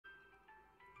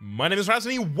My name is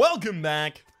Rhapsody, welcome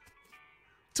back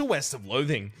to West of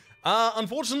Loathing.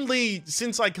 Unfortunately,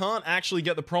 since I can't actually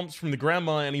get the prompts from the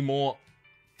grandma anymore,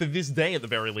 for this day at the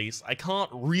very least, I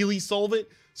can't really solve it,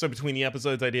 so between the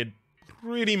episodes I did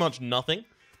pretty much nothing.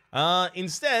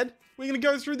 Instead, we're gonna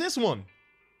go through this one.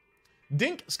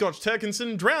 Dink Scotch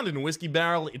Turkinson drowned in a whiskey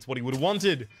barrel, it's what he would have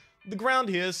wanted. The ground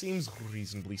here seems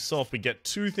reasonably soft. We get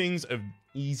two things of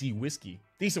easy whiskey.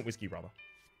 Decent whiskey, rather.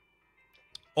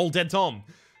 Old Dead Tom.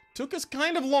 Took us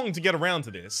kind of long to get around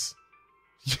to this.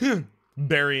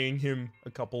 Burying him a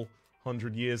couple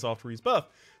hundred years after his birth.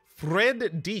 Fred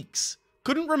Deeks.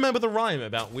 Couldn't remember the rhyme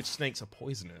about which snakes are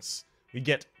poisonous. We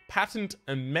get Patent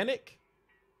Amenic.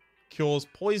 Cures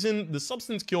poison. The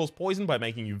substance cures poison by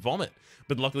making you vomit.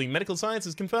 But luckily medical science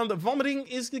has confirmed that vomiting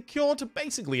is the cure to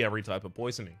basically every type of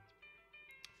poisoning.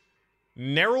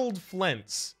 Nerald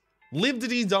Flents. Lived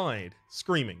and he died.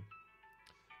 Screaming.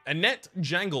 Annette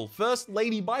Jangle, first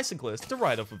lady bicyclist to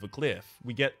ride off of a cliff.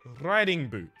 We get riding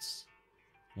boots.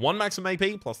 1 maximum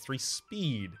AP plus 3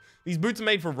 speed. These boots are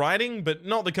made for riding, but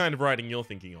not the kind of riding you're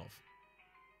thinking of.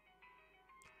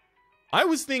 I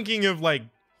was thinking of like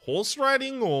horse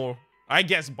riding or I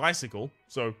guess bicycle.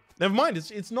 So never mind,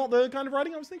 it's not the kind of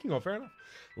riding I was thinking of, fair enough.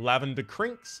 Lavender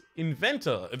Crinks,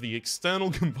 inventor of the external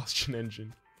combustion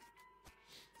engine.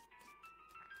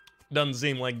 Doesn't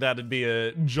seem like that'd be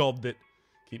a job that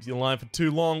keeps you alive for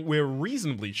too long. We're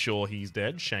reasonably sure he's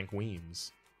dead. Shank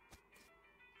Weems.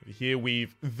 Over here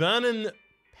we've Vernon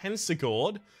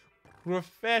Pensicord,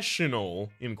 professional,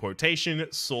 in quotation,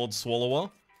 sword swallower.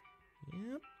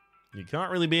 Yep. You can't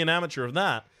really be an amateur of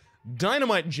that.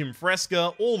 Dynamite Jim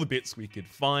Fresca, all the bits we could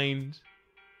find.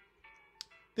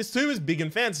 This tomb is big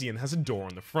and fancy and has a door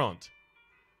on the front.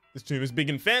 This tomb is big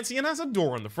and fancy and has a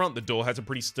door on the front. The door has a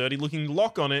pretty sturdy looking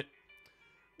lock on it.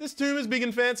 This tomb is big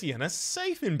and fancy and has a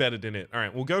safe embedded in it.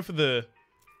 Alright, we'll go for the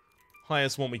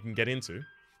highest one we can get into.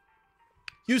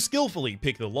 You skillfully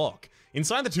pick the lock.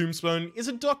 Inside the tombstone is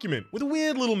a document with a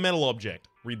weird little metal object.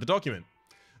 Read the document.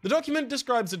 The document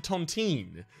describes a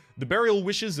tontine, the burial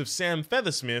wishes of Sam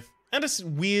Feathersmith, and a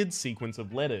weird sequence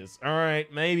of letters.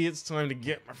 Alright, maybe it's time to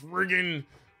get my friggin'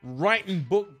 writing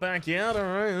book back out.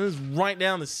 Alright, let's write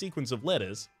down the sequence of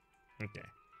letters. Okay.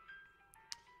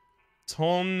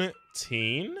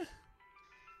 Tontine.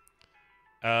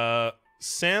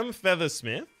 Sam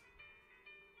Feathersmith.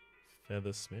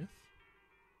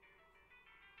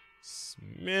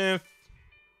 Smith.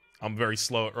 I'm very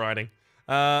slow at writing.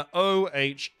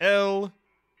 O-H-L-G-H-E.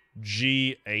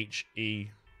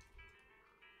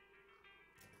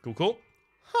 Cool.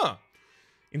 Huh.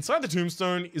 Inside the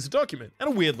tombstone is a document and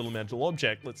a weird little metal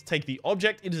object. Let's take the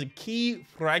object. It is a key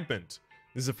fragment.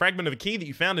 This is a fragment of a key that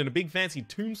you found in a big fancy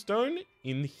tombstone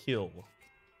in the hill.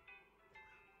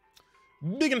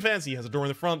 Big and fancy, has a door in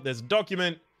the front. There's a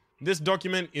document. This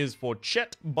document is for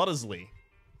Chet Buttersley.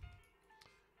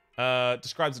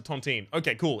 Describes a tontine.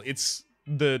 Okay, cool. It's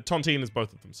the tontine is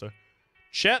both of them. So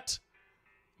Chet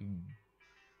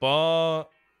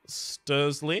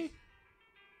Buttersley.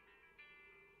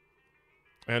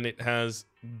 And it has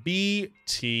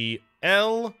B-T-L-I-T-R.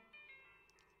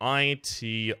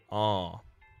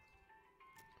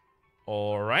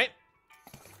 Alright.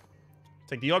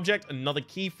 Take the object, another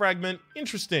key fragment.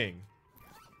 Interesting.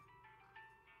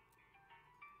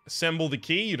 Assemble the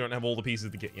key. You don't have all the pieces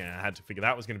of the key. Yeah, I had to figure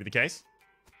that was going to be the case.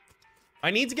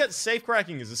 I need to get safe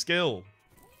cracking as a skill.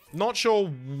 Not sure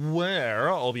where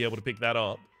I'll be able to pick that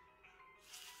up.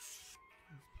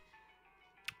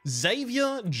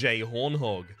 Xavier J.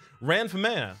 Hornhog. Ran for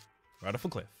mayor. Right off a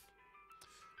cliff.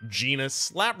 Gina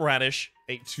Slapradish.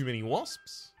 Ate too many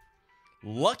wasps.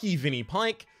 Lucky Vinnie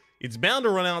Pike. It's bound to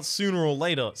run out sooner or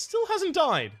later. Still hasn't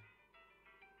died.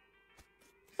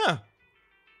 Huh.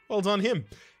 Well done him.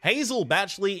 Hazel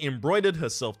Batchley embroidered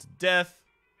herself to death.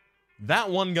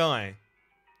 That one guy.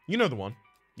 You know the one.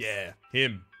 Yeah,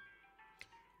 him.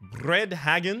 Brad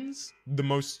Haggins, the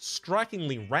most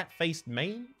strikingly rat-faced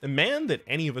man that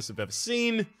any of us have ever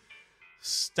seen.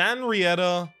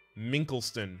 Stanrietta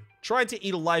Minkleston. Tried to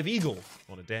eat a live eagle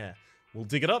on a dare. We'll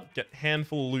dig it up, get a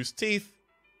handful of loose teeth.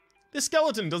 This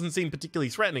skeleton doesn't seem particularly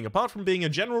threatening, apart from being a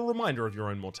general reminder of your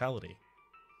own mortality.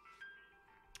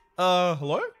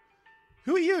 Hello?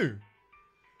 Who are you?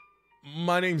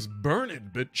 My name's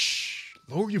Bernard, but shh,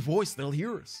 lower your voice, they'll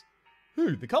hear us.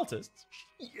 Who, the cultists?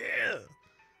 Yeah.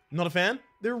 Not a fan?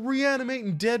 They're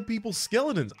reanimating dead people's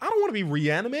skeletons. I don't want to be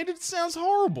reanimated, it sounds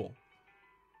horrible.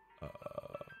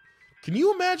 Can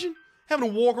you imagine having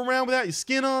to walk around without your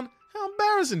skin on? How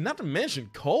embarrassing, not to mention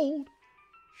cold.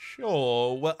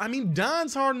 Sure, well, I mean,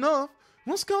 dying's hard enough.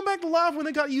 Let's come back to life when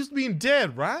they got used to being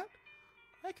dead, right?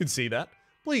 I could see that.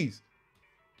 Please,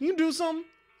 Can you do something?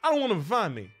 I don't want him to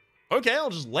find me. Okay,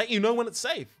 I'll just let you know when it's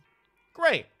safe.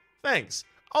 Great, thanks.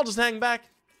 I'll just hang back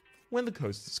when the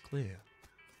coast is clear.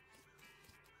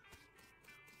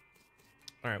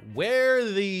 Alright, where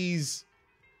are these...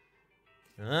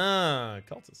 Ah,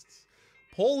 cultists.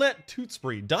 Paulette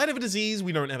Tootsbury died of a disease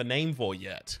we don't have a name for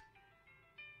yet.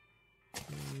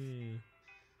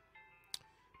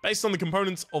 Based on the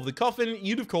components of the coffin,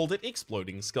 you'd have called it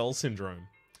Exploding Skull Syndrome.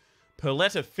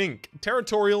 Perletta Fink,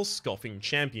 Territorial Scoffing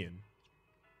Champion.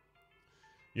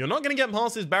 You're not going to get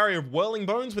past this barrier of whirling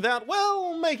bones without,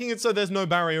 well, making it so there's no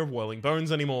barrier of whirling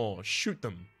bones anymore. Shoot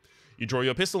them. You draw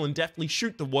your pistol and deftly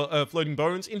shoot the floating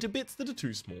bones into bits that are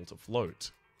too small to float.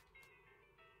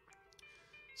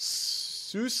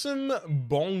 Susan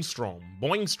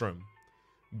Boingstrom,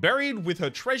 buried with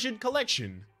her treasured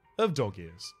collection of dog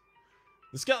ears.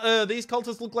 These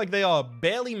cultists look like they are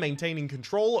barely maintaining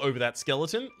control over that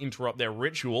skeleton, interrupt their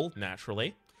ritual,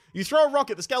 naturally. You throw a rock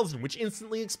at the skeleton, which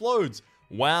instantly explodes.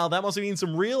 Wow, that must have been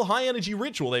some real high-energy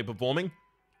ritual they're performing.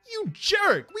 You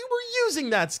jerk! We were using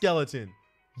that skeleton!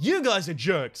 You guys are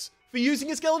jerks for using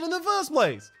a skeleton in the first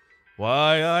place!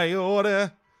 Why, I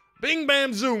order... Bing,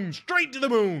 bam, zoom, straight to the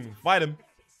moon! Fight him.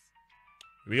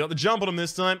 We got the jump on him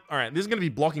this time. Alright, this is going to be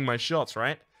blocking my shots,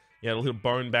 right? Yeah, it'll hit a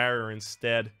bone barrier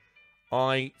instead.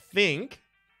 I think...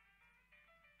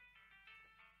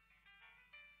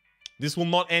 this will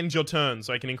not end your turn,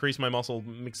 so I can increase my muscle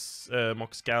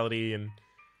moxicality and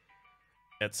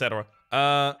etc.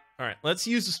 Alright, let's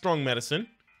use the strong medicine.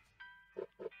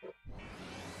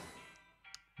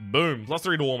 Boom,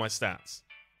 +3 to all my stats.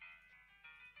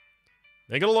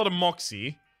 They got a lot of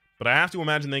moxie, but I have to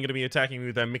imagine they're going to be attacking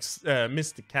with their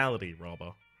mysticality,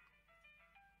 rather.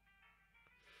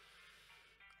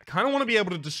 I kind of want to be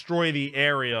able to destroy the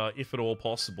area, if at all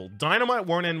possible. Dynamite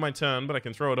won't end my turn, but I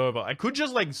can throw it over. I could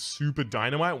just, like, super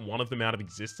dynamite one of them out of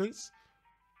existence.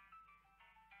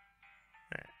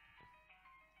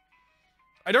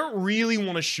 I don't really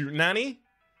want to shoot Nanny,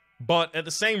 but at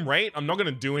the same rate, I'm not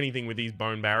going to do anything with these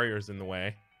bone barriers in the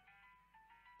way.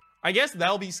 I guess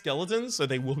they'll be skeletons, so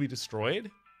they will be destroyed.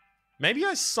 Maybe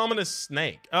I summon a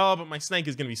snake. Oh, but my snake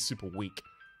is going to be super weak.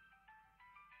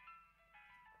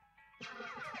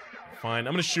 Fine,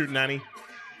 I'm going to shoot Nanny.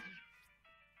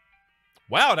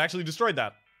 Wow, it actually destroyed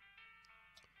that.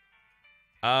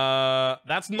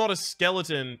 That's not a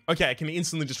skeleton. Okay, I can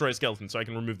instantly destroy a skeleton, so I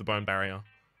can remove the bone barrier.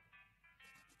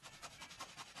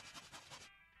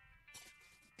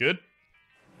 Good.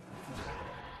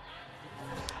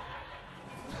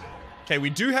 Okay,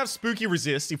 we do have spooky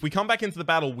resist. If we come back into the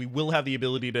battle, we will have the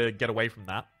ability to get away from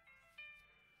that.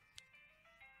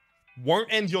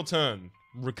 Won't end your turn.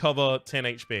 Recover 10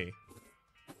 HP.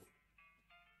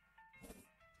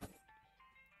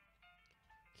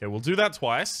 Okay, we'll do that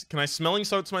twice. Can I smelling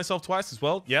salts myself twice as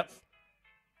well? Yep.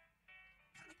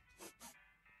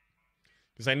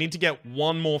 Because I need to get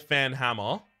one more fan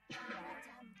hammer.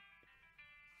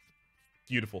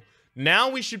 Beautiful. Now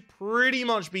we should pretty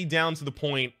much be down to the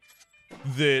point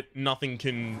that nothing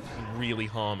can really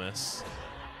harm us.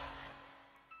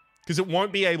 Because it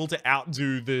won't be able to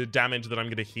outdo the damage that I'm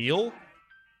going to heal.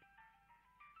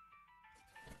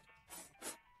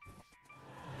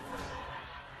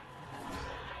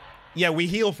 Yeah, we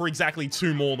heal for exactly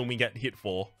 2 more than we get hit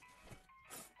for.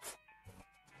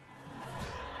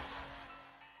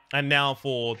 And now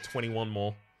for 21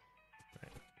 more.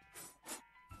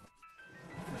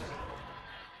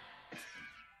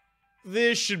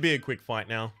 This should be a quick fight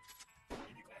now.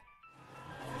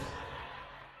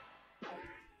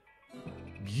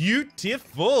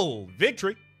 Beautiful!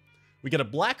 Victory! We get a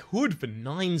black hood for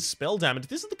 9 spell damage.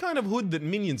 This is the kind of hood that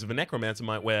minions of a necromancer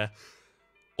might wear.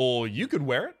 Or you could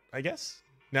wear it, I guess.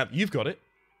 Now that you've got it.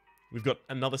 We've got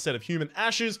another set of human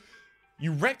ashes.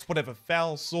 You wrecked whatever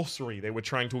foul sorcery they were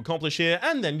trying to accomplish here,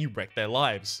 and then you wrecked their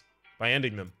lives by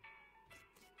ending them.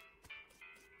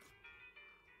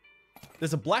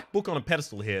 There's a black book on a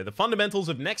pedestal here. The Fundamentals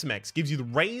of Nexmex gives you the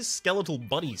Raised Skeletal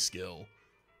Buddy skill.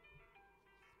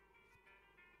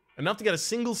 Enough to get a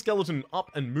single skeleton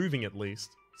up and moving at least.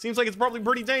 Seems like it's probably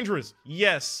pretty dangerous.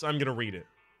 Yes, I'm gonna read it.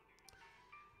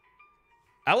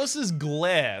 Alice's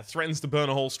glare threatens to burn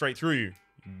a hole straight through you.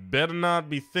 You better not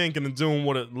be thinking of doing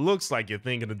what it looks like you're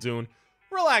thinking of doing.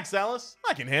 Relax, Alice.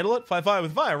 I can handle it. Fight fire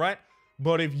with fire, right?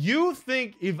 But if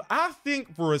I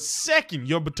think for a second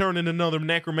you're turning another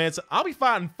necromancer, I'll be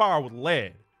fighting fire with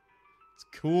lead. It's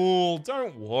cool,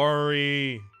 don't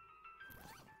worry.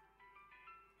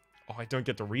 Oh, I don't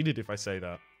get to read it if I say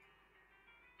that.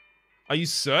 Are you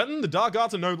certain? The dark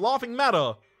arts are no laughing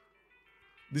matter.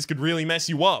 This could really mess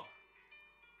you up.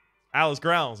 Alice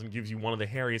growls and gives you one of the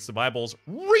hairiest of eyeballs.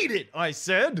 Read it, I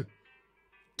said!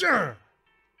 Durr!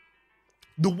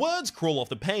 The words crawl off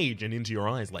the page and into your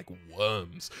eyes like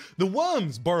worms. The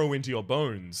worms burrow into your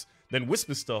bones, then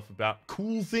whisper stuff about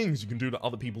cool things you can do to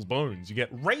other people's bones. You get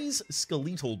Raise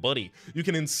Skeletal Buddy. You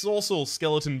can ensorcel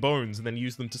skeleton bones and then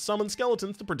use them to summon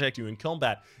skeletons to protect you in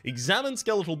combat. Examine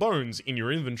skeletal bones in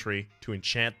your inventory to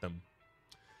enchant them.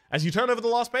 As you turn over the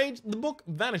last page, the book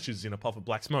vanishes in a puff of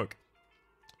black smoke.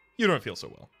 You don't feel so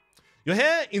well. Your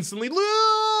hair instantly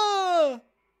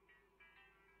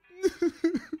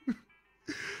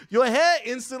Your hair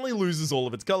instantly loses all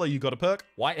of its color. You got a perk.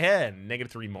 White hair,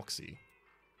 -3 moxie.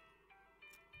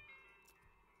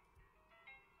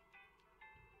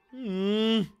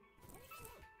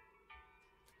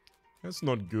 That's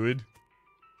not good.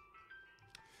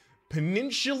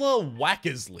 Peninsula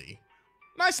Wackersley.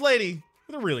 Nice lady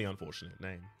with a really unfortunate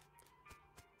name.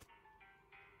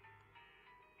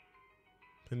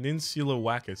 Peninsula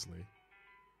Wackersley.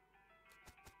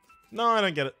 No, I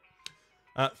don't get it.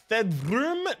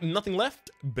 Thedrum, nothing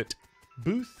left but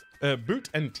boot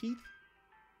and teeth.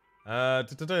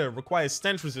 Requires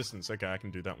stench resistance. Okay, I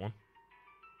can do that one.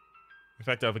 In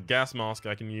fact, I have a gas mask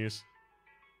I can use.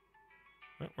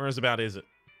 Whereas about is it?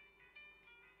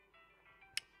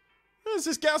 Where's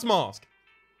this gas mask?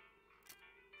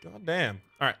 God damn.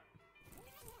 Alright.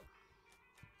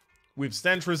 With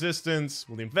stench resistance,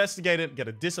 we'll investigate it, get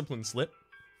a discipline slip.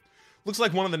 Looks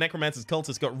like one of the Necromancer's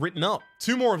cultists got written up.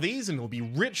 2 more of these and he'll be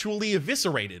ritually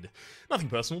eviscerated. Nothing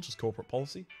personal, just corporate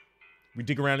policy. We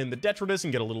dig around in the detritus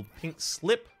and get a little pink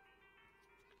slip.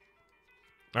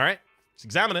 Alright, let's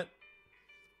examine it.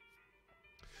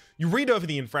 You read over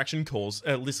the infraction cause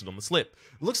listed on the slip.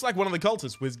 It looks like one of the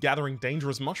cultists was gathering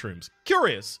dangerous mushrooms.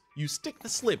 Curious, you stick the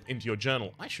slip into your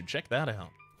journal. I should check that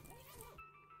out.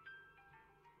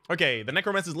 Okay, the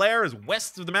Necromancer's lair is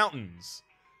west of the mountains.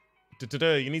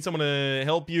 You need someone to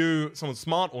help you, someone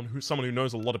smart or someone who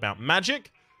knows a lot about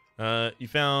magic. You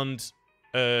found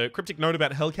a cryptic note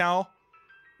about Hellcow.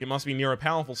 It must be near a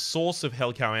powerful source of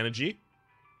Hellcow energy.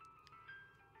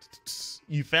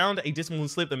 You found a discipline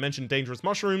slip that mentioned dangerous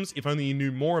mushrooms. If only you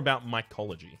knew more about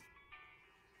mycology.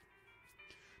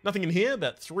 Nothing in here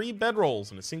but 3 bedrolls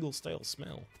and a single stale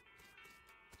smell.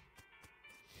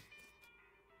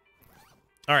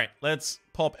 Alright, let's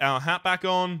pop our hat back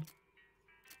on.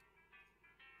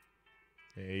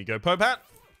 There you go, Pope Hat.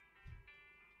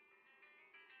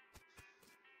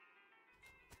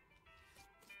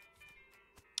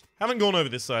 Haven't gone over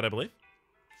this side, I believe.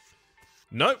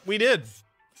 Nope, we did.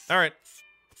 Alright.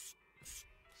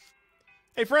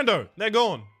 Hey, friendo, they're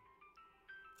gone.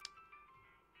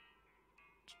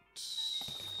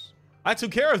 I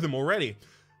took care of them already.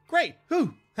 Great.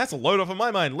 Whew. That's a load off of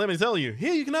my mind, let me tell you.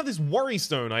 Here, you can have this worry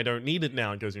stone. I don't need it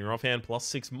now. It goes in your offhand,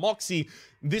 +6 moxie.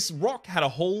 This rock had a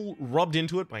hole rubbed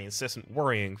into it by incessant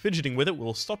worrying. Fidgeting with it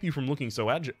will stop you from looking so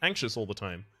anxious all the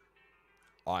time.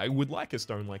 I would like a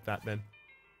stone like that, then.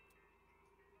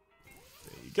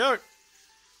 There you go.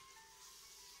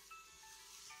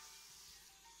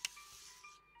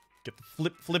 Get the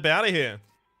flip out of here.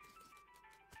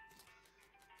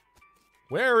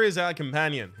 Where is our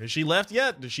companion? Has she left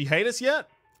yet? Does she hate us yet?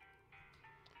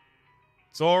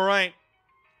 It's alright.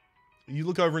 You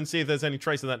look over and see if there's any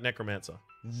trace of that necromancer.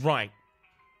 Right.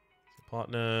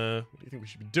 Partner, what do you think we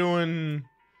should be doing?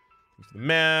 The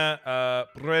mare,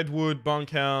 Breadwood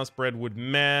bunkhouse, Breadwood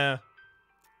mare.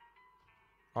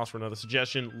 Ask for another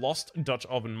suggestion. Lost Dutch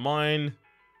oven mine.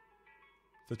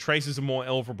 The traces of more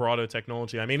El Vibrato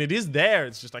technology. I mean, it is there.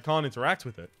 It's just I can't interact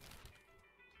with it.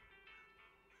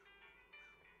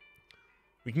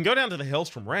 We can go down to the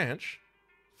Hellstrom Ranch.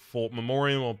 Fort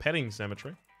Memorial or Petting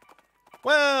Cemetery.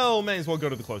 Well, may as well go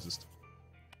to the closest.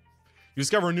 You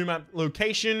discover a new map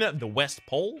location, the West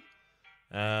Pole.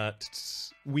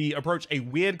 We approach a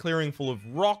weird clearing full of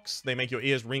rocks. They make your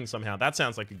ears ring somehow. That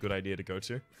sounds like a good idea to go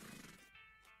to.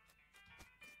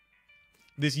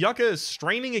 This yucca is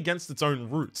straining against its own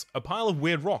roots. A pile of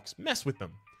weird rocks. Mess with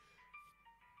them.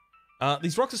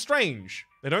 These rocks are strange.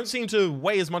 They don't seem to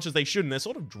weigh as much as they should, and they're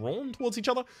sort of drawn towards each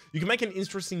other. You can make an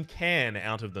interesting can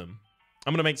out of them.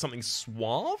 I'm going to make something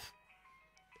suave.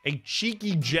 A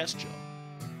cheeky gesture.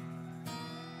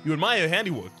 You admire your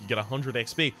handiwork. You get 100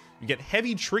 XP. You get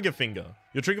heavy trigger finger.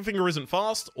 Your trigger finger isn't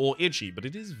fast or itchy, but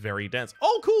it is very dense.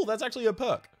 Oh, cool. That's actually a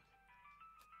perk.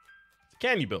 It's a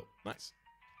can you built. Nice.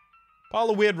 Pile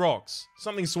of weird rocks.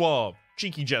 Something suave.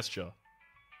 Cheeky gesture.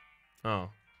 Oh.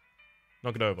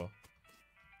 Knock it over.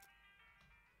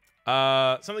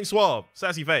 Something suave.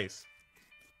 Sassy face.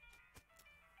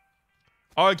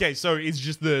 Okay, so it's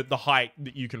just the height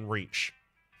that you can reach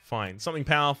Fine. Something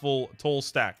powerful, tall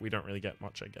stack. We don't really get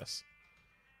much, I guess.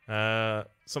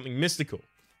 Something mystical.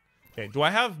 Okay, do I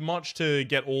have much to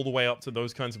get all the way up to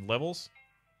those kinds of levels?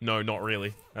 No, not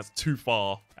really. That's too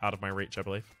far out of my reach, I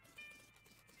believe.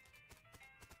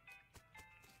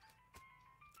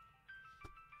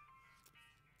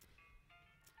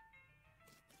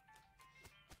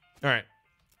 Alright.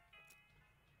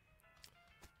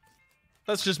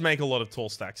 Let's just make a lot of tall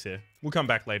stacks here. We'll come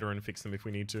back later and fix them if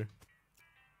we need to.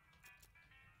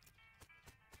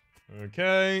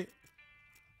 Okay.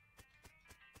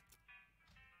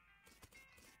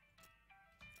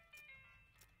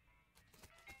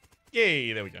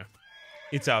 Yay, there we go.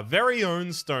 It's our very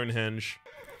own Stonehenge.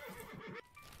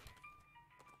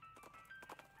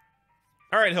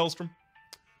 Alright, Hellstrom.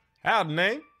 Howdy,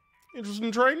 name? Interested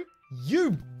in trading?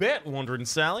 You bet, Wandering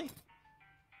Sally.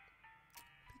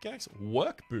 Pickaxe,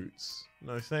 work boots.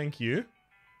 No, thank you.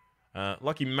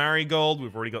 Lucky Marigold.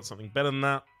 We've already got something better than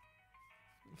that.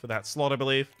 For that slot, I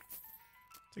believe.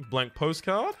 Take blank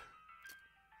postcard.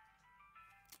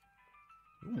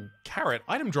 Ooh, carrot.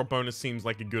 Item drop bonus seems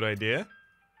like a good idea.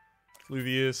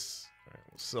 Fluvius. Alright,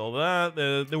 we'll sell that.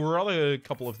 There were other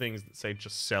couple of things that say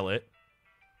just sell it.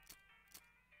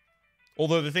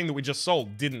 Although the thing that we just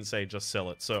sold didn't say just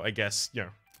sell it, so I guess, you know.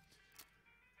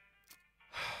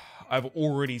 I've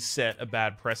already set a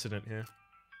bad precedent here.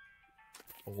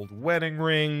 Old wedding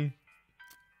ring.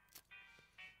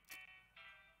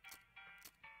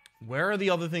 Where are the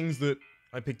other things that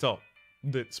I picked up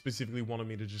that specifically wanted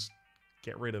me to just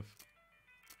get rid of?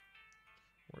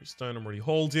 Worry stone I'm already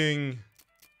holding.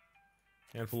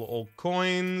 Handful of old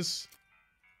coins.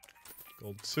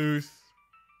 Gold tooth.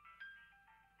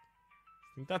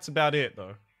 I think that's about it,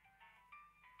 though.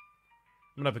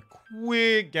 I'm gonna have a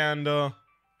quick gander.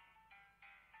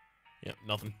 Yeah,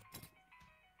 nothing.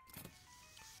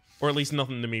 Or at least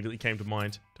nothing immediately came to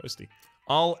mind. Toasty.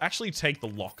 I'll actually take the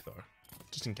lock, though.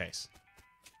 Just in case.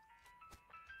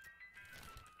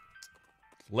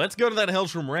 Let's go to that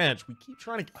Hellstrom Ranch. We keep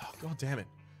trying to... Oh, god damn it.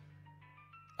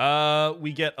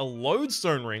 We get a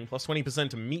lodestone ring, plus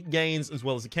 20% to meat gains, as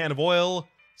well as a can of oil,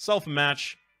 sulfur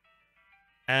match.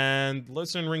 And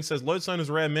lodestone ring says, lodestone is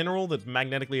a rare mineral that's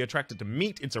magnetically attracted to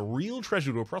meat. It's a real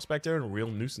treasure to a prospector and a real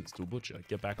nuisance to a butcher.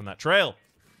 Get back on that trail.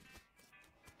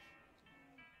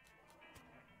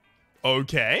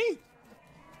 Okay.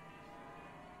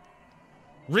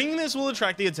 Ringing this will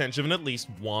attract the attention of at least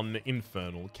one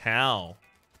infernal cow.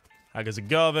 Haggis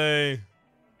agave.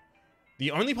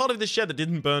 The only part of this shed that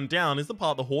didn't burn down is the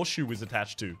part the horseshoe was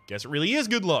attached to. Guess it really is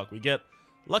good luck. We get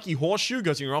lucky horseshoe,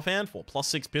 goes in your offhand for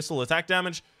 +6 pistol attack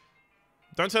damage.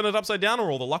 Don't turn it upside down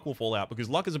or all the luck will fall out, because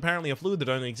luck is apparently a fluid that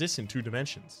only exists in 2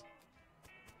 dimensions.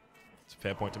 It's a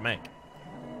fair point to make.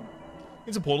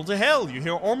 It's a portal to hell. You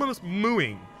hear ominous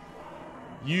mooing.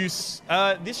 This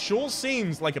sure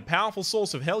seems like a powerful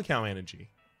source of hell cow energy.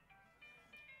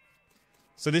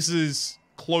 So this is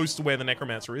close to where the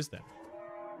necromancer is then.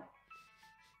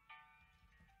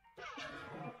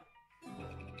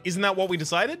 Isn't that what we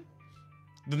decided?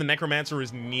 That the necromancer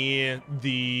is near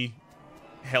the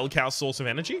hell cow source of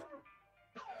energy?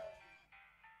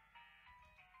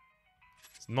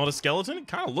 It's not a skeleton? It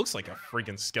kind of looks like a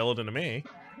freaking skeleton to me.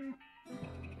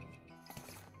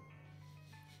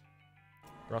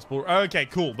 Okay,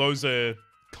 cool. Those are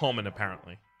common,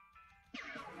 apparently.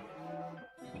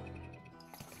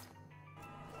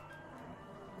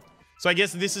 So I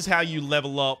guess this is how you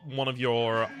level up one of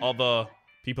your other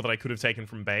people that I could have taken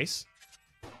from base.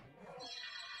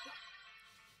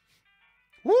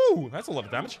 Woo! That's a lot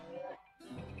of damage.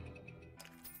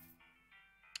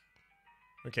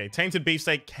 Okay, tainted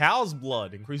beefsteak, cow's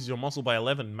blood. Increases your muscle by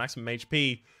 11, maximum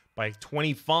HP by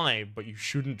 25, but you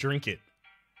shouldn't drink it.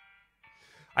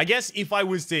 I guess if I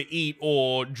was to eat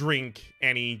or drink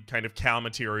any kind of cow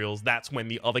materials, that's when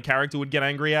the other character would get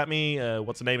angry at me.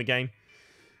 What's the name again?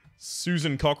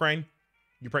 Susan Cochrane.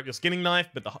 You prep your skinning knife,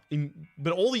 but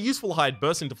all the useful hide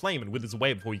bursts into flame and withers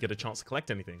away before you get a chance to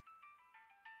collect anything.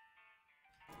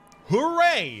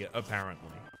 Hooray! Apparently.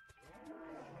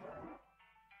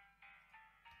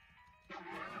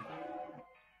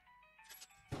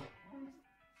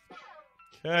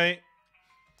 Okay.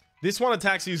 This one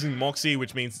attacks using Moxie,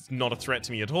 which means it's not a threat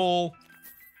to me at all.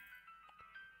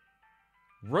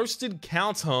 Roasted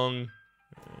cow tongue.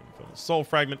 Soul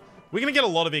fragment. We're going to get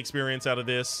a lot of experience out of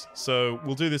this, so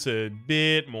we'll do this a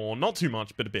bit more. Not too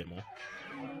much, but a bit more.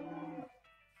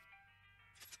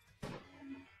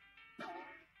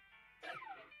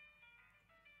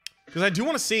 Because I do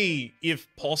want to see if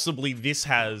possibly this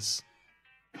has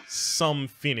some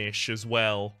finish as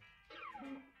well.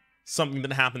 Something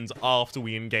that happens after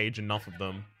we engage enough of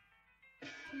them.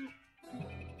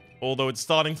 Although it's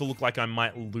starting to look like I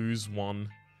might lose one.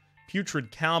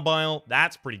 Putrid cow bile,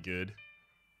 that's pretty good.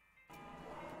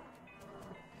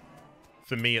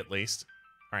 For me, at least.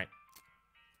 Alright.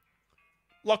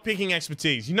 Lockpicking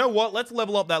expertise. You know what? Let's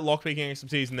level up that lockpicking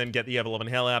expertise and then get the ever-loving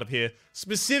hell out of here.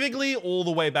 Specifically, all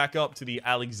the way back up to the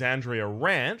Alexandria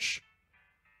Ranch.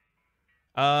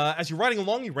 As you're riding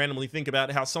along, you randomly think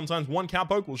about how sometimes one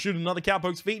cowpoke will shoot another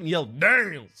cowpoke's feet and yell,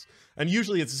 "Dales!" And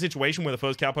usually it's a situation where the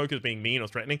first cowpoke is being mean or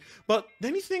threatening. But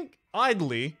then you think,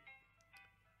 idly,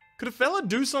 could a fella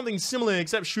do something similar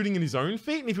except shooting in his own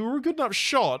feet? And if he were a good enough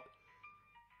shot,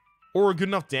 or a good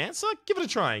enough dancer, give it a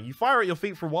try. You fire at your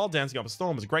feet for a while, dancing up a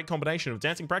storm is a great combination of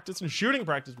dancing practice and shooting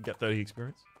practice. We get 30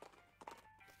 experience.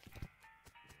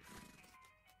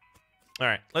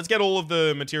 Alright, let's get all of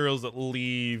the materials that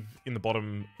leave in the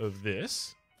bottom of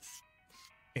this.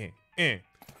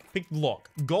 Pick the lock.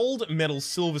 Gold, metal,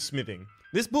 silversmithing.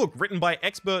 This book, written by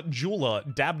expert jeweler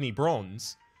Dabney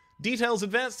Bronze, details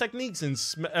advanced techniques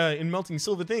in melting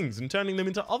silver things and turning them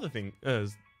into other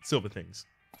silver things.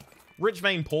 Rich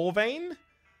Vein, Poor Vein.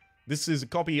 This is a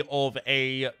copy of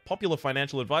a popular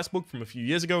financial advice book from a few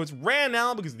years ago. It's rare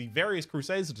now because of the various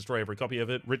crusades to destroy every copy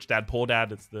of it. Rich Dad, Poor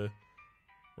Dad, it's the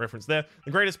reference there.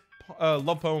 The greatest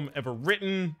love poem ever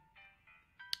written.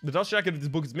 The dust jacket of this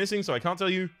book is missing, so I can't tell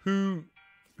you who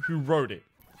wrote it.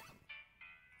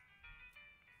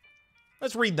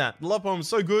 Let's read that. The love poem is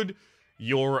so good,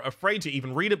 you're afraid to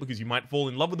even read it because you might fall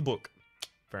in love with the book.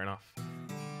 Fair enough.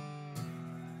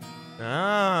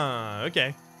 Ah,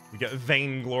 okay. We get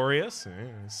Vainglorious.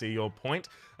 I see your point.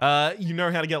 You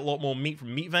know how to get a lot more meat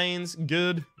from meat veins.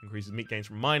 Good. Increases meat gains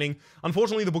from mining.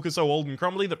 Unfortunately, the book is so old and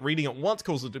crumbly that reading it once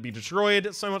causes it to be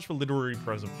destroyed. So much for literary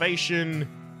preservation.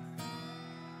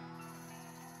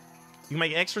 You can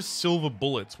make extra silver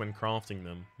bullets when crafting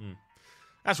them.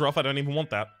 That's rough. I don't even want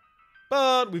that.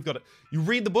 But we've got it. You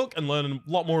read the book and learn a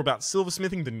lot more about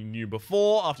silversmithing than you knew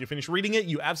before. After you finish reading it,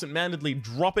 you absent-mindedly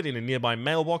drop it in a nearby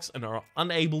mailbox and are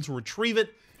unable to retrieve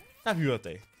it. Happy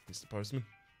birthday, Mr. Postman.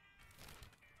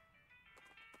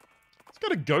 Let's go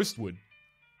to Ghostwood.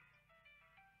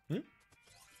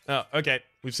 Oh, okay.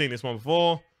 We've seen this one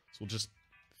before, so we'll just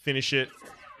finish it.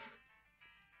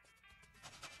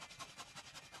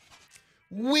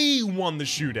 We won the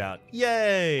shootout.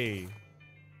 Yay!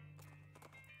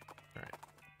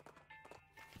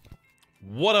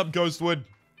 What up, Ghostwood?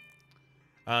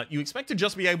 You expect to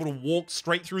just be able to walk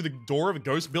straight through the door of a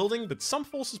ghost building, but some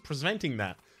force is preventing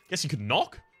that. Guess you could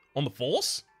knock on the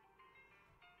force?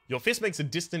 Your fist makes a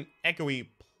distant, echoey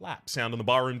plap sound on the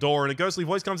barroom door, and a ghostly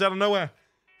voice comes out of nowhere.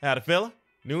 Howdy, fella.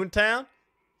 New in town?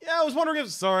 Yeah, I was wondering if...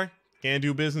 Sorry. Can't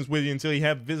do business with you until you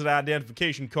have a visitor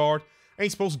identification card.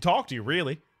 Ain't supposed to talk to you,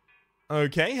 really.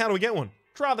 Okay, how do we get one?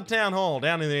 Try the town hall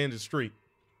down in the end of the street.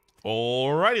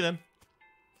 Alrighty then.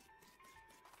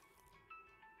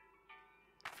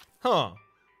 Huh.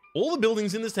 All the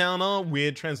buildings in this town are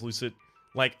weird, translucent.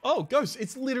 Like, oh, ghosts.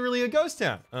 It's literally a ghost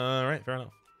town. Alright, fair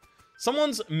enough.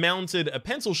 Someone's mounted a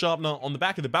pencil sharpener on the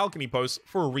back of the balcony post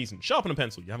for a reason. Sharpen a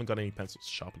pencil. You haven't got any pencils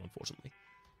to sharpen, unfortunately.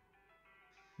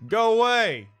 Go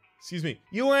away. Excuse me.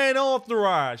 You ain't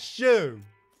authorized. Shoo.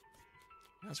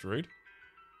 That's rude.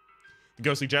 The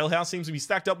ghostly jailhouse seems to be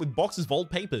stacked up with boxes of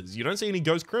old papers. You don't see any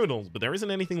ghost criminals, but there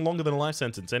isn't anything longer than a life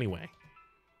sentence anyway.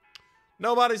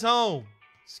 Nobody's home.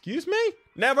 Excuse me?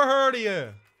 Never heard of you.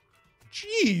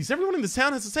 Jeez, everyone in this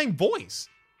town has the same voice.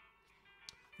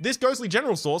 This ghostly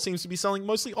general store seems to be selling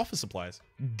mostly office supplies.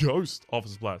 Ghost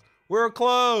office supplies. We're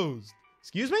closed.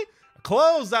 Excuse me?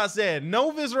 Closed, I said.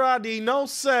 No visitor ID, no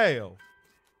sale.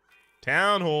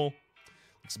 Town hall.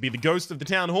 Looks to be the ghost of the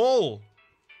town hall.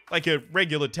 Like a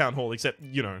regular town hall, except,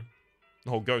 you know, the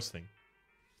whole ghost thing.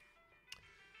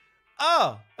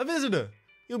 Ah, a visitor.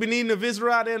 You'll be needing a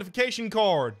visitor identification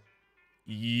card.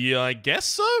 Yeah, I guess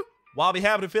so. Well, I'll be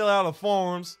happy to fill out the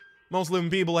forms. Most living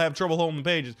people have trouble holding the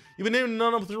pages. You've been needing a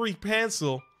number 3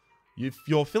 pencil. If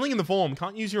you're filling in the form,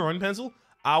 can't use your own pencil?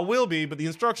 I will be, but the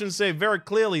instructions say very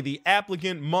clearly the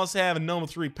applicant must have a number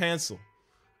 3 pencil.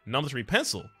 Number 3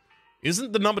 pencil?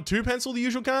 Isn't the number 2 pencil the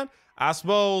usual kind? I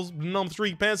suppose the number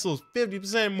 3 pencil is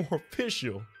 50% more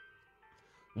official.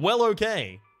 Well,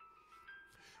 okay.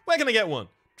 Where can I get one?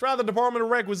 Try the Department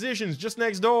of Requisitions just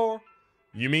next door.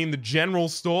 You mean the general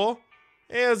store?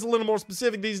 Yeah, it's a little more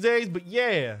specific these days, but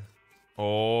yeah.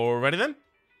 Alrighty then.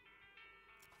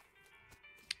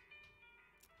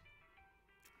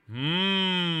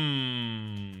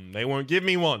 They won't give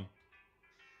me one.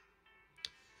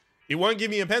 It won't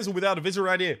give me a pencil without a visitor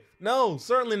ID. No,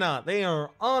 certainly not. They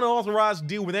are unauthorized to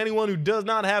deal with anyone who does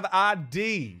not have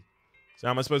ID. So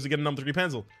how am I supposed to get a number 3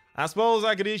 pencil? I suppose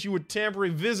I could issue a temporary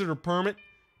visitor permit.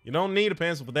 You don't need a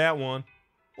pencil for that one.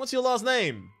 What's your last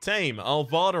name? Tame,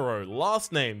 Alvaro.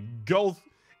 Last name,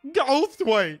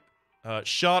 Ghostwood.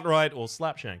 Shartright or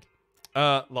Slapshank.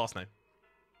 Last name.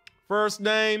 First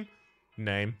name,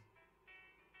 name.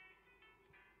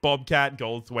 Bobcat,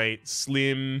 Goldthwaite,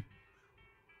 Slim,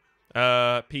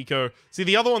 Pico. See,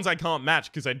 the other ones I can't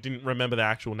match because I didn't remember the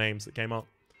actual names that came up.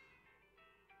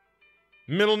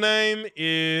 Middle name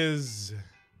is...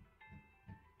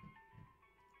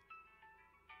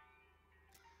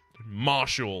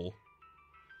 Marshall.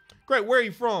 Great, where are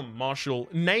you from? Marshall.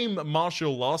 Name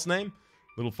Marshall, last name.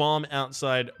 Little farm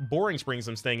outside Boring Springs.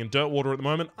 I'm staying in Dirtwater at the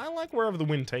moment. I like wherever the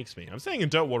wind takes me. I'm staying in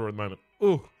Dirtwater at the moment.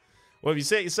 Ooh. Well, if you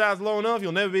set your sights low enough,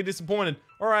 you'll never be disappointed.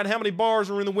 Alright, how many bars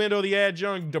are in the window of the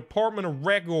adjunct Department of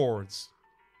Records?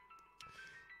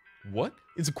 What?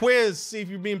 It's a quiz. See if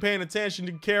you've been paying attention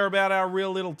to care about our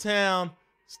real little town.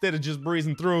 Instead of just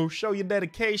breezing through. Show your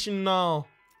dedication and all.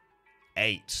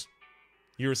 8.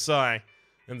 Hear a sigh,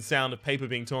 and the sound of paper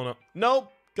being torn up.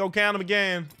 Nope, go count them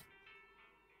again.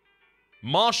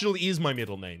 Marshall is my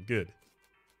middle name. Good.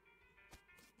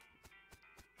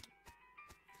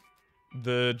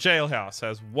 The jailhouse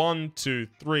has 1, 2,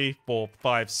 3, 4,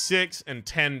 5, 6, and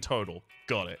 10 total.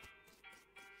 Got it.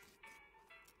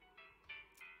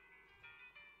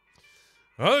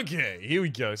 Okay, here we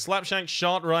go. Slapshank,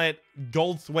 Shartright,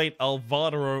 Goldthwaite,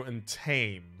 Alvaro, and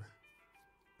Tame.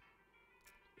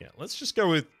 Yeah, let's just go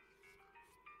with...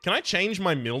 Can I change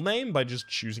my middle name by just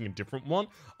choosing a different one?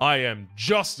 I am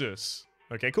Justice.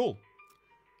 Okay, cool.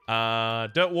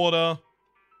 Dirtwater.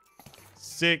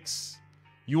 6.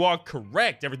 You are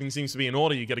correct. Everything seems to be in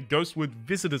order. You get a Ghostwood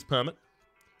visitor's permit.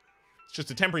 It's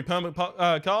just a temporary permit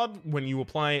card. When you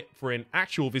apply for an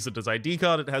actual visitor's ID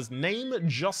card, it has name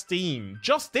Justine.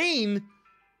 Justine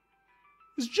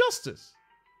is Justice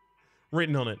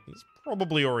written on it. It's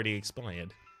probably already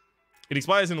expired. It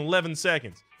expires in 11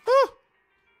 seconds.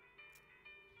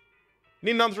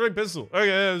 Need an unthreaded pistol.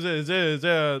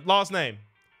 Okay, last name.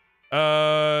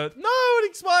 No, it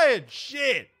expired.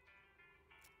 Shit.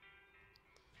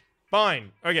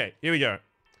 Fine. Okay, here we go.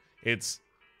 It's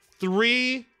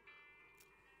 3,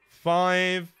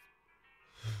 5,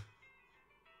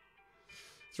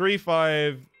 3,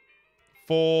 5,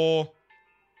 4.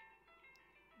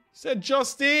 Said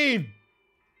Justine.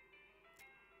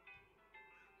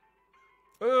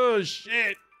 Oh,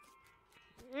 shit.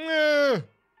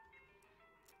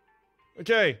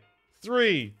 Okay.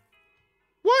 3.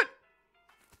 What?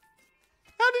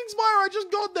 How did it expire? I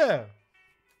just got there.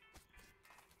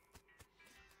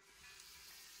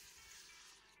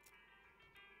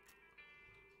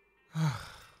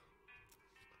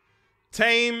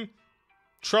 Tame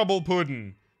Trouble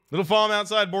Puddin'. Little farm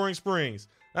outside Boring Springs.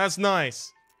 That's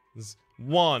nice. There's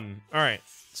 1. Alright.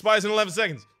 Expires in 11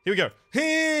 seconds. Here we go.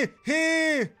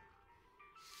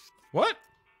 What?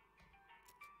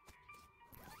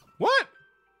 What?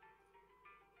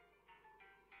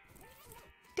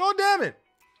 God damn it.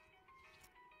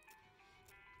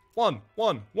 1,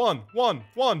 1, 1, 1,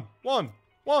 1, 1,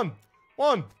 1,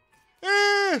 1.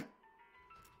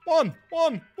 1,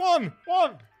 1, 1,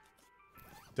 1.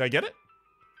 Did I get it?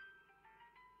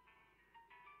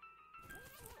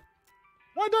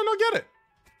 Why did I not get it?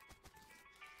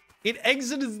 It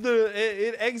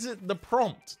exited the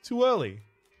prompt too early.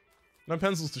 No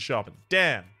pencils to sharpen.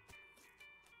 Damn.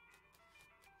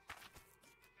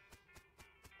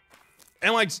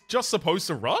 Am I just supposed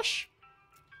to rush?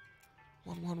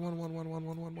 1, 1, 1, 1, 1, 1,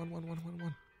 1, 1, 1, 1, 1, 1,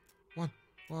 1, 1,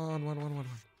 1, 1, 1, 1,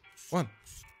 1.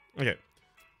 Okay.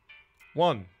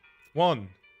 1, 1.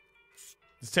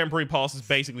 This temporary pass is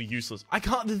basically useless.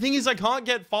 The thing is, I can't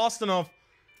get fast enough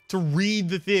to read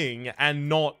the thing and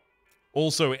not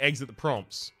also exit the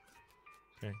prompts.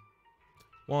 Okay.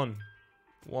 1,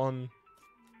 1.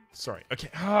 Sorry. Okay.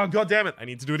 Oh, God damn it. I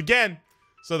need to do it again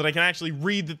so that I can actually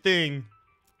read the thing.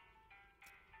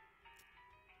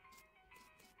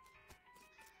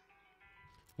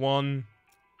 1,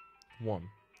 1.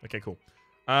 Okay, cool.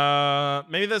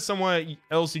 Maybe there's somewhere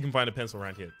else you can find a pencil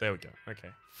around here. There we go. Okay.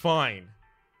 Fine.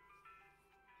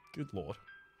 Good lord.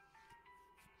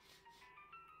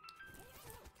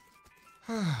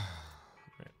 Right.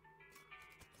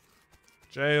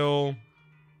 Jail.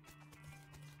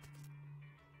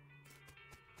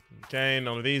 Okay,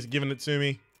 none of these are giving it to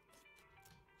me.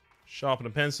 Sharpen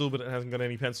a pencil, but it hasn't got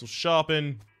any pencils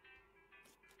sharpened.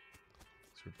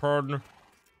 It's your partner.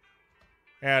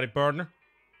 Howdy, partner.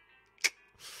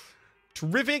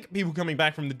 Terrific. People coming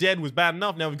back from the dead was bad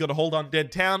enough. Now we've got a hold on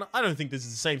dead town. I don't think this is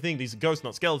the same thing. These are ghosts,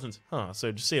 not skeletons. Huh,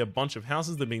 so just see a bunch of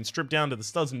houses that have been stripped down to the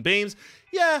studs and beams.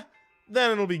 Yeah, then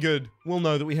it'll be good. We'll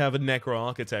know that we have a necro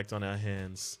architect on our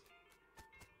hands.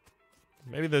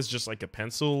 Maybe there's just like a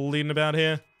pencil leading about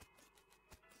here.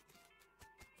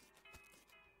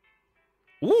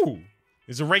 Ooh!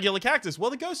 There's a regular cactus. Well,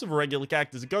 the ghost of a regular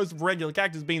cactus. A ghost of a regular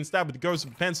cactus being stabbed with the ghost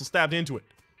of a pencil stabbed into it.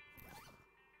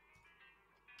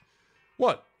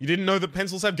 What? You didn't know that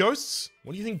pencils have ghosts?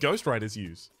 What do you think ghostwriters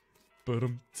use?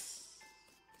 Time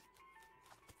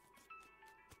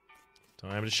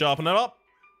to sharpen it up.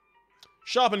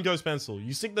 Sharpen ghost pencil.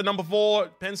 You stick the number 4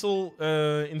 pencil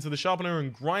into the sharpener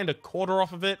and grind a quarter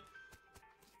off of it.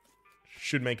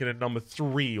 Should make it a number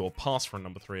 3, or pass for a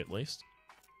number 3 at least.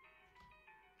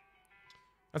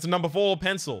 That's a number 4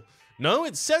 pencil. No,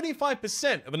 it's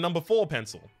 75% of a number 4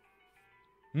 pencil.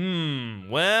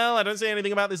 Well, I don't say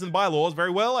anything about this in the bylaws.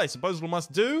 Very well, I suppose we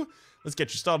must do. Let's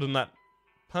get you started on that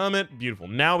permit. Beautiful.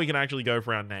 Now we can actually go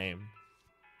for our name.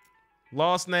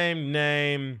 Last name,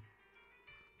 name.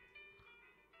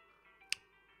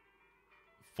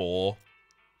 4.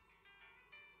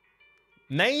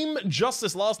 Name just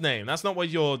this last name. That's not what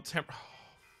your temp... Oh,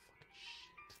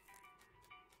 shit.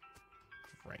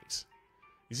 Great.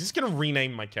 Is this gonna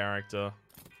rename my character?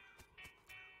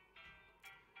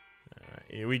 Alright,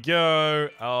 here we go.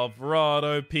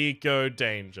 Alvarado Pico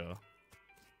Danger.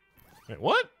 Wait,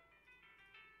 what?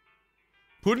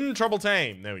 Puddin' Trouble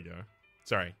Tame. There we go.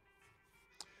 Sorry.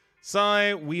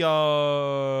 Sai, we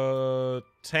are...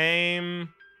 Tame...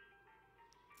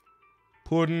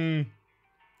 Puddin'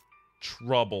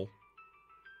 Trouble.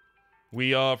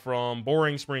 We are from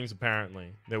Boring Springs,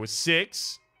 apparently. There was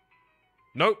 6.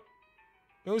 Nope.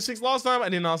 There was 6 last time. I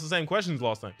didn't ask the same questions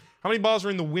last time. How many bars are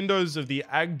in the windows of the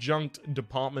Adjunct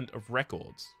Department of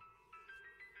Records?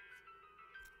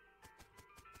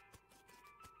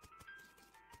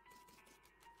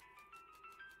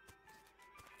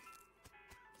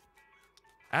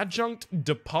 Adjunct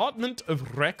Department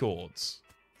of Records.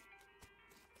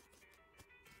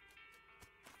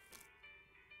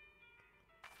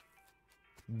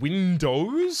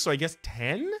 Windows? So I guess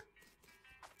 10?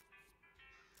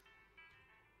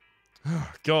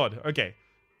 Oh, God. Okay.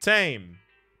 Tame.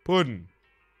 Puddin'.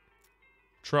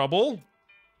 Trouble.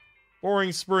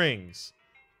 Boring Springs.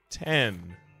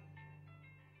 10.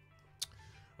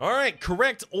 Alright,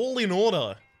 correct. All in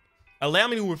order. Allow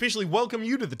me to officially welcome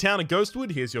you to the town of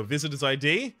Ghostwood. Here's your visitor's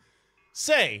ID.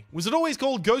 Say, was it always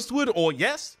called Ghostwood or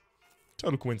yes?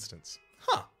 Total coincidence.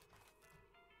 Huh.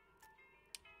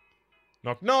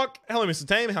 Knock, knock. Hello, Mr.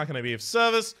 Tame. How can I be of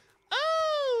service?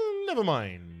 Oh, never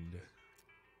mind.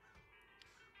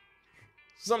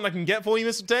 Something I can get for you,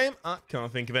 Mr. Tame?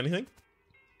 Can't think of anything.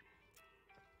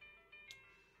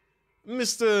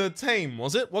 Mr. Tame,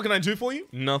 was it? What can I do for you?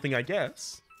 Nothing, I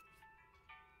guess.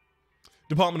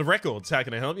 Department of Records. How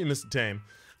can I help you, Mr. Tame?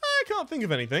 I can't think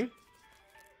of anything.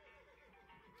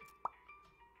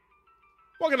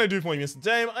 What can I do for you, Mr.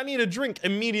 Tame? I need a drink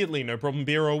immediately. No problem,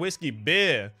 beer or whiskey.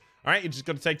 Beer. Alright, you just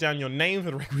got to take down your name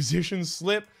for the requisition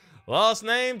slip. Last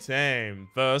name, Tame.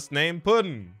 First name,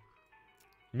 Puddin'.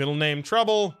 Middle name,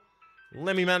 Trouble.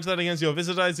 Let me match that against your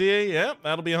visit ID. Yep,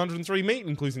 that'll be 103 meat,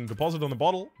 including the deposit on the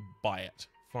bottle. Buy it.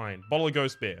 Fine. Bottle of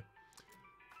ghost beer.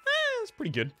 That's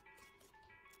pretty good.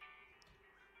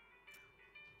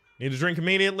 Need a drink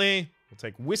immediately. We'll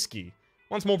take whiskey.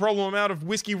 Once more problem, I'm out of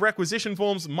whiskey requisition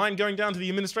forms. Mind going down to the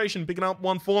administration, picking up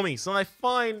one for me. So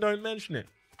fine, don't mention it.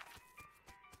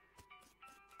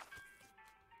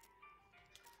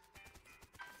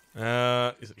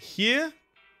 Is it here?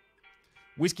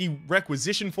 Whiskey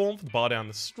requisition form for the bar down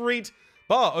the street.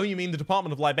 Bar, oh, you mean the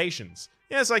Department of Libations.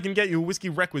 Yes, I can get you a whiskey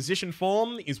requisition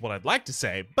form, is what I'd like to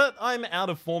say, but I'm out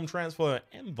of form transfer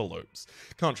envelopes.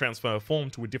 Can't transfer a form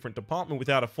to a different department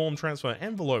without a form transfer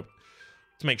envelope.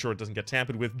 To make sure it doesn't get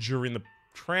tampered with during the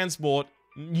transport.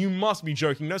 You must be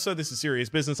joking. No, sir, this is serious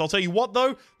business. I'll tell you what,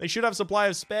 though. They should have a supply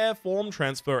of spare form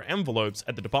transfer envelopes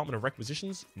at the Department of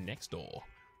Requisitions next door.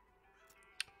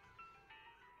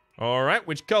 Alright,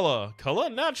 which color? Color?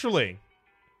 Naturally.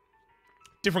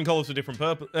 Different colors for different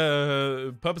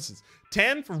purposes.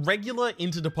 Tan for regular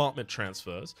interdepartment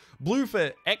transfers. Blue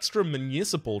for extra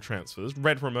municipal transfers.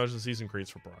 Red for emergencies and greens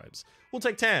for bribes. We'll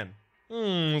take tan.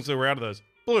 So we're out of those.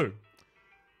 Blue.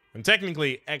 And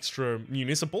technically extra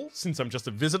municipal, since I'm just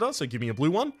a visitor, so give me a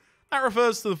blue one. That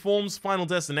refers to the form's final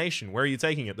destination. Where are you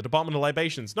taking it? The Department of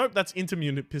Libations. Nope, that's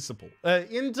intermunicipal.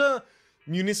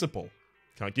 Intermunicipal.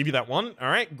 Can't give you that one.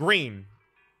 Alright, green.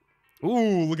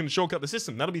 Ooh, looking to shortcut the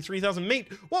system. That'll be 3,000 meat.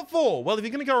 What for? Well, if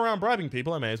you're going to go around bribing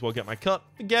people, I may as well get my cut.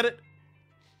 Forget it.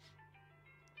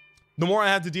 The more I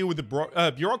have to deal with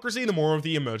the bureaucracy, the more of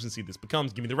the emergency this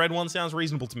becomes. Give me the red one. Sounds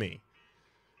reasonable to me.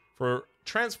 For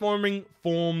transforming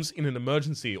forms in an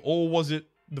emergency. Or was it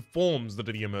the forms that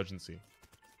are the emergency?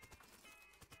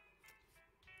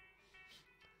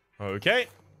 Okay.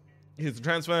 Here's the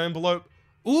transfer envelope.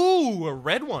 Ooh, a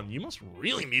red one. You must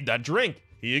really need that drink.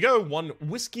 Here you go. 1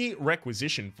 whiskey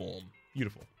requisition form.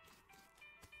 Beautiful.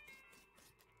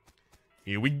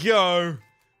 Here we go.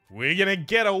 We're gonna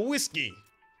get a whiskey.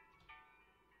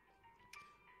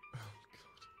 Oh,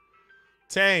 God.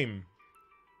 Tame.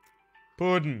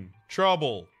 Puddin'.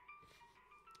 Trouble.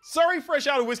 Sorry, fresh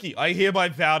out of whiskey. I hereby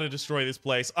vow to destroy this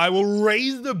place. I will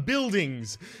raise the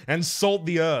buildings and salt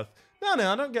the earth. No,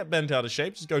 don't get bent out of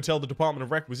shape. Just go tell the Department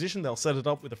of Requisition. They'll set it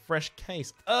up with a fresh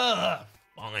case.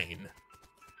 Fine.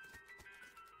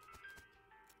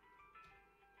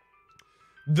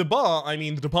 The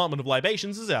Department of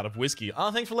Libations is out of whiskey.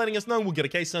 Thanks for letting us know. We'll get a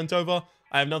case sent over.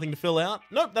 I have nothing to fill out.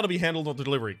 Nope, that'll be handled on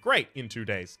delivery. Great, in 2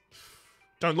 days.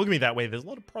 Don't look at me that way. There's a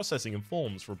lot of processing and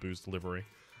forms for booze delivery.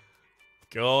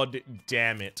 God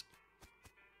damn it.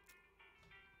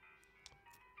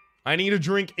 I need a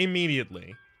drink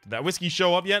immediately. Did that whiskey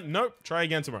show up yet? Nope. Try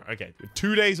again tomorrow. Okay, we're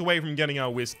 2 days away from getting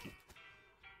our whiskey.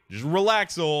 Just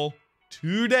relax all.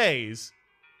 2 days.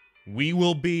 We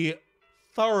will be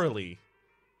thoroughly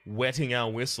wetting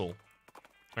our whistle.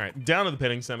 Alright, down to the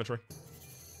petting cemetery.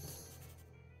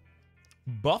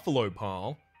 Buffalo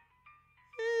pile.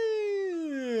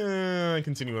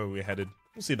 Continue where we're headed.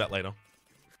 We'll see that later.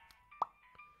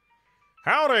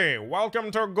 Howdy!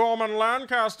 Welcome to Gorman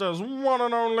Lancaster's one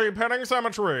and only petting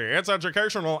cemetery. It's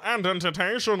educational and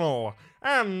entertainational.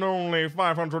 And only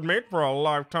 500 meat for a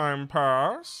lifetime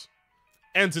pass.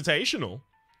 Entertainational?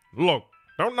 Look,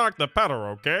 don't knock the petter,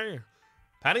 okay?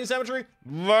 Petting cemetery?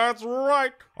 That's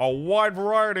right! A wide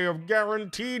variety of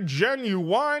guaranteed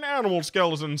genuine animal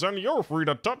skeletons, and you're free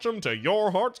to touch them to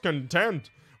your heart's content.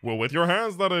 Well, with your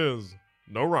hands, that is.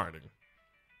 No riding.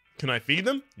 Can I feed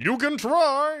them? You can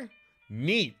try!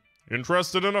 Neat.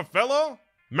 Interested in a fella?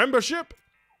 Membership?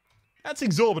 That's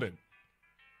exorbitant.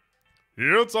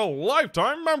 It's a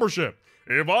lifetime membership.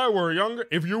 If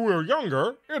you were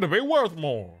younger, it'd be worth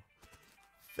more.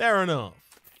 Fair enough.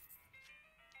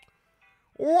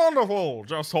 Wonderful.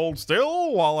 Just hold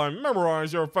still while I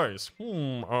memorize your face.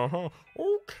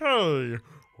 Okay.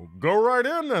 Go right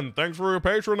in and thanks for your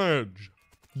patronage.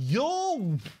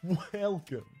 You're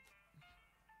welcome.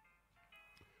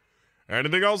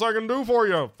 Anything else I can do for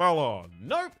you, fella?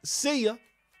 Nope. See ya.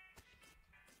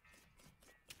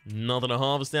 Nothing to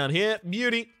harvest down here.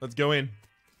 Beauty. Let's go in.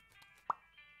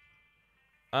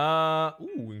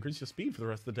 Increase your speed for the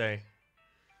rest of the day.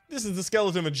 This is the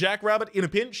skeleton of a jackrabbit in a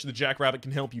pinch. The jackrabbit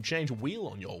can help you change a wheel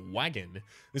on your wagon.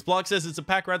 This block says it's a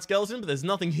pack rat skeleton, but there's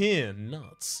nothing here.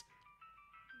 Nuts.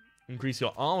 Increase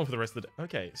your armor for the rest of the day.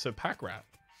 Okay, so pack rat.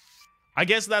 I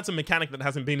guess that's a mechanic that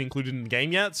hasn't been included in the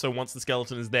game yet, so once the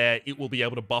skeleton is there, it will be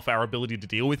able to buff our ability to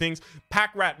deal with things.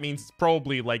 Pack rat means it's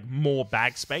probably, like, more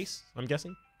bag space, I'm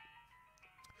guessing.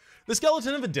 The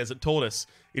skeleton of a desert tortoise.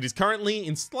 It is currently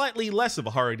in slightly less of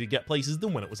a hurry to get places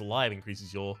than when it was alive.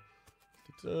 Increases your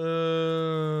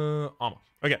armor.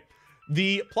 Okay.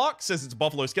 The plaque says it's a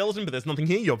buffalo skeleton, but there's nothing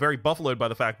here. You're very buffaloed by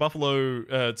the fact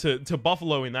buffalo, to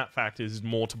buffalo in that fact is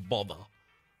more to bother,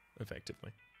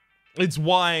 effectively. It's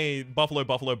why buffalo,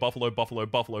 buffalo, buffalo, buffalo,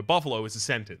 buffalo, buffalo is a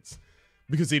sentence.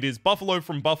 Because it is buffalo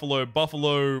from buffalo,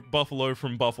 buffalo, buffalo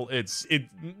from buffalo.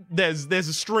 There's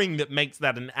a string that makes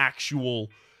that an actual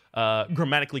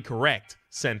grammatically correct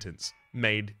sentence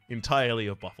made entirely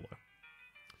of buffalo.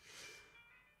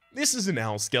 This is an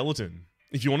owl skeleton.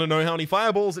 If you want to know how many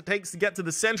fireballs it takes to get to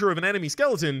the center of an enemy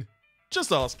skeleton,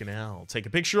 just ask an owl. Take a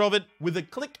picture of it. With a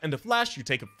click and a flash, you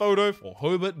take a photo for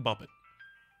Hobart Buppet.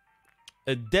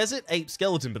 A desert ape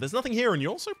skeleton, but there's nothing here, and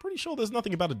you're also pretty sure there's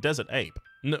nothing about a desert ape.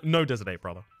 No desert ape,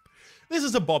 brother. This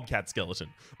is a bobcat skeleton.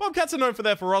 Bobcats are known for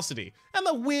their ferocity, and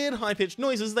the weird high-pitched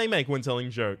noises they make when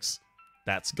telling jokes.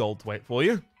 That's gold weight for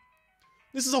you.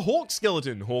 This is a hawk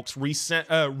skeleton. Hawks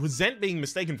resent being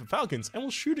mistaken for falcons, and will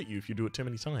shoot at you if you do it too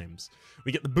many times.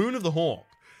 We get the boon of the hawk.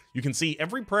 You can see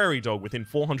every prairie dog within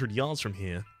 400 yards from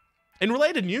here. In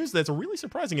related news, there's a really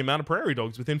surprising amount of prairie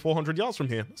dogs within 400 yards from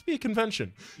here. Must be a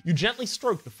convention. You gently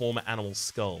stroke the former animal's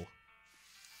skull.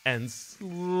 And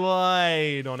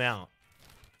slide on out.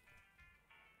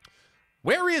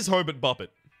 Where is Hobart Buppet?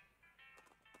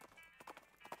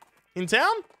 In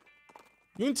town?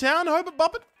 You in town, Hobart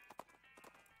Buppet?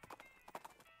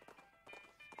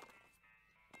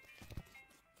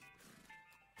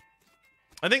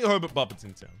 I think Hobart Buppet's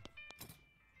in town.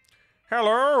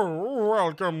 Hello,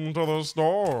 welcome to the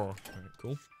store. Alright,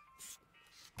 cool.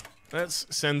 Let's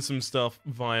send some stuff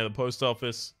via the post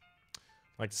office.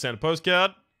 Like to send a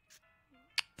postcard.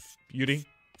 Beauty.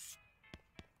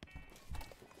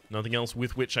 Nothing else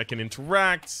with which I can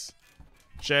interact.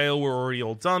 Jail we're already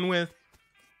all done with.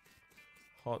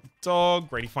 Hot dog.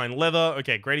 Grady fine leather.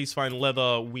 Okay, Grady's fine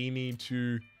leather. We need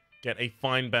to get a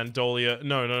fine bandolia.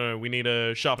 No. We need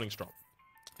a sharpening strop.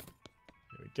 There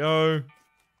we go.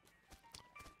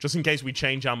 Just in case we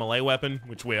change our melee weapon,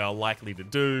 which we are likely to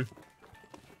do.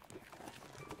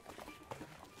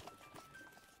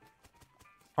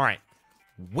 Alright.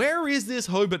 Where is this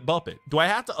Hobart Buppet? Do I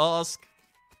have to ask?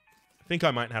 I think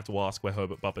I might have to ask where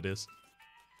Hobart Buppet is.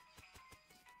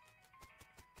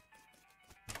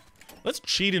 Let's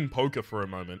cheat in poker for a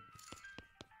moment.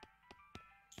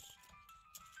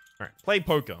 Alright, play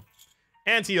poker.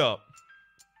 Ante up.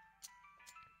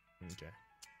 Okay.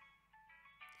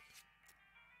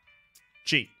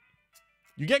 Cheat.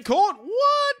 You get caught?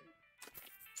 What?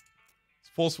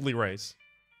 Forcefully raise.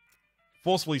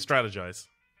 Forcefully strategize.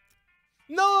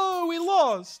 No, we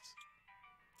lost.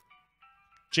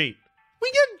 Cheat.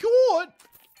 We get caught?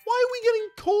 Why are we getting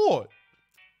caught?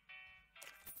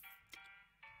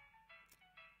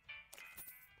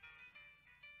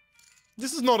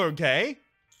 This is not okay.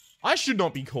 I should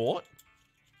not be caught.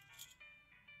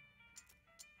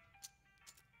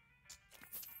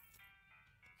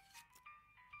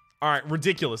 Alright,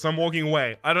 ridiculous. I'm walking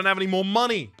away. I don't have any more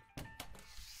money.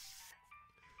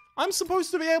 I'm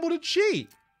supposed to be able to cheat.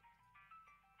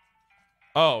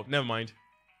 Oh, never mind.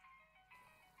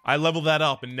 I leveled that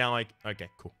up and now I... Okay,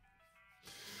 cool.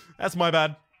 That's my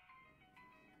bad.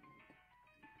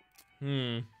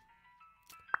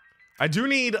 I do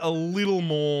need a little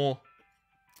more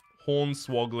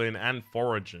hornswoggling and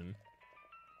foraging.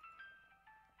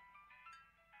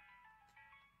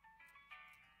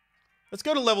 Let's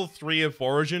go to level 3 of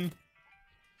foraging.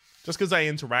 Just because I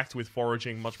interact with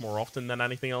foraging much more often than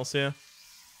anything else here.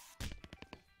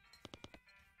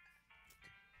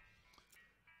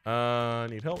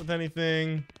 Need help with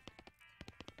anything?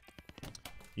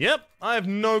 Yep, I have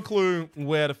no clue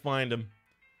where to find him.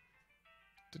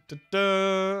 It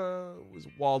was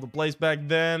a wilder place back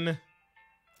then.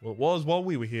 Well, it was while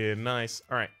we were here. Nice.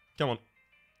 Alright, come on.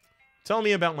 Tell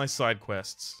me about my side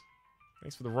quests.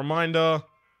 Thanks for the reminder.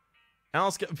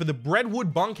 For the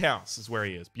Breadwood Bunkhouse is where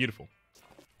he is. Beautiful.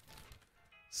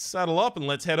 Saddle up and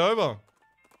let's head over.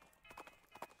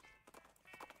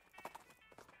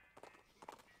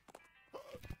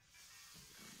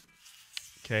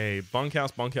 Okay,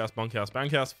 bunkhouse.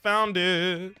 Found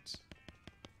it.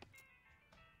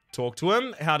 Talk to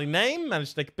him. Howdy name.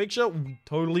 Managed to take a picture. We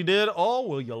totally did. Oh,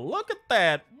 will you look at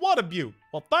that? What a beaut.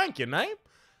 Well, thank you, name.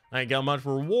 I ain't got much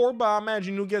for reward, but I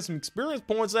imagine you'll get some experience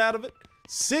points out of it.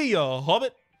 See ya,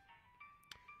 Hobbit.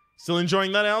 Still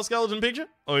enjoying that owl skeleton picture?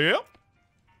 Oh, yeah?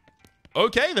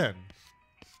 Okay, then.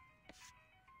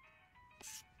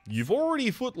 You've already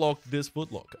footlocked this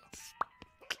footlocker.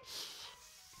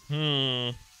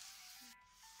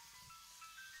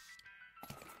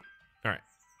 Alright.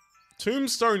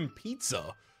 Tombstone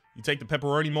pizza. You take the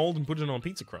pepperoni mold and put it on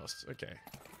pizza crust. Okay.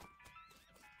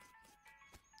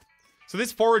 So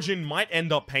this foraging might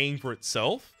end up paying for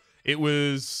itself. It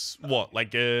was, what,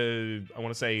 like, I want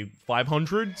to say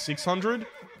 500, 600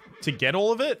 to get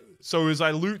all of it. So as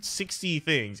I loot 60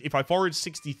 things, if I forage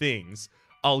 60 things,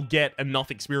 I'll get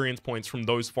enough experience points from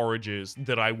those forages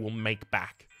that I will make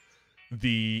back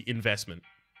the investment.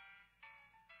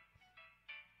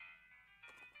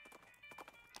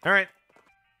 Alright.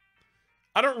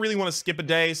 I don't really want to skip a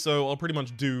day, so I'll pretty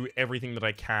much do everything that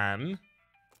I can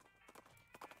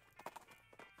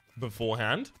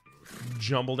beforehand.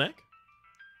 Jumble deck.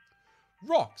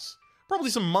 Rocks. Probably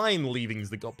some mine leavings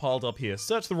that got piled up here.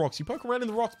 Search the rocks. You poke around in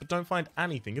the rocks, but don't find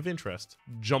anything of interest.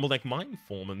 Jumble deck mine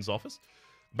foreman's office.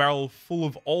 Barrel full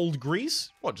of old grease.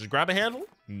 What, just grab a handle?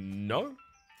 No.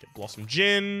 Get Blossom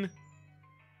Gin.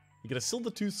 You get a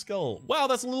silver-tooth skull. Wow,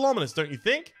 that's a little ominous, don't you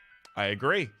think? I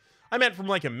agree. I meant from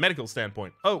like a medical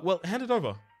standpoint. Oh, well, hand it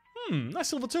over. Nice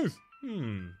silver tooth.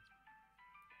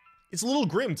 It's a little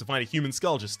grim to find a human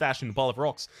skull just stashed in a pile of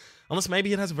rocks. Unless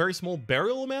maybe it has a very small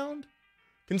burial mound?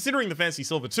 Considering the fancy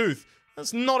silver tooth,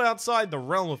 that's not outside the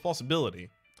realm of possibility.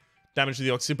 Damage to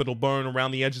the occipital bone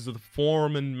around the edges of the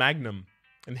foramen magnum.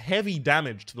 And heavy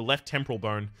damage to the left temporal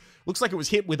bone. Looks like it was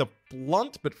hit with a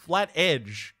blunt but flat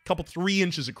edge, couple 3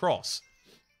 inches across.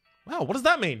 Wow, what does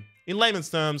that mean? In layman's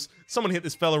terms, someone hit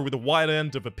this fella with the wide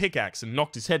end of a pickaxe and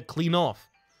knocked his head clean off.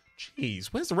 Jeez,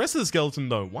 where's the rest of the skeleton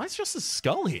though? Why is just a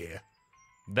skull here?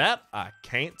 That I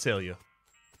can't tell you.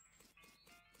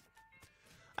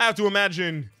 I have to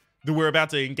imagine that we're about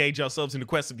to engage ourselves in the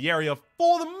quest of the area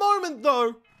for the moment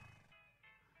though.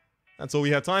 That's all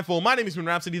we have time for. My name has been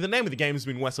Rhapsody. The name of the game has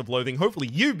been West of Loathing. Hopefully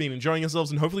you've been enjoying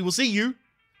yourselves and hopefully we'll see you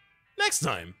next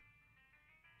time.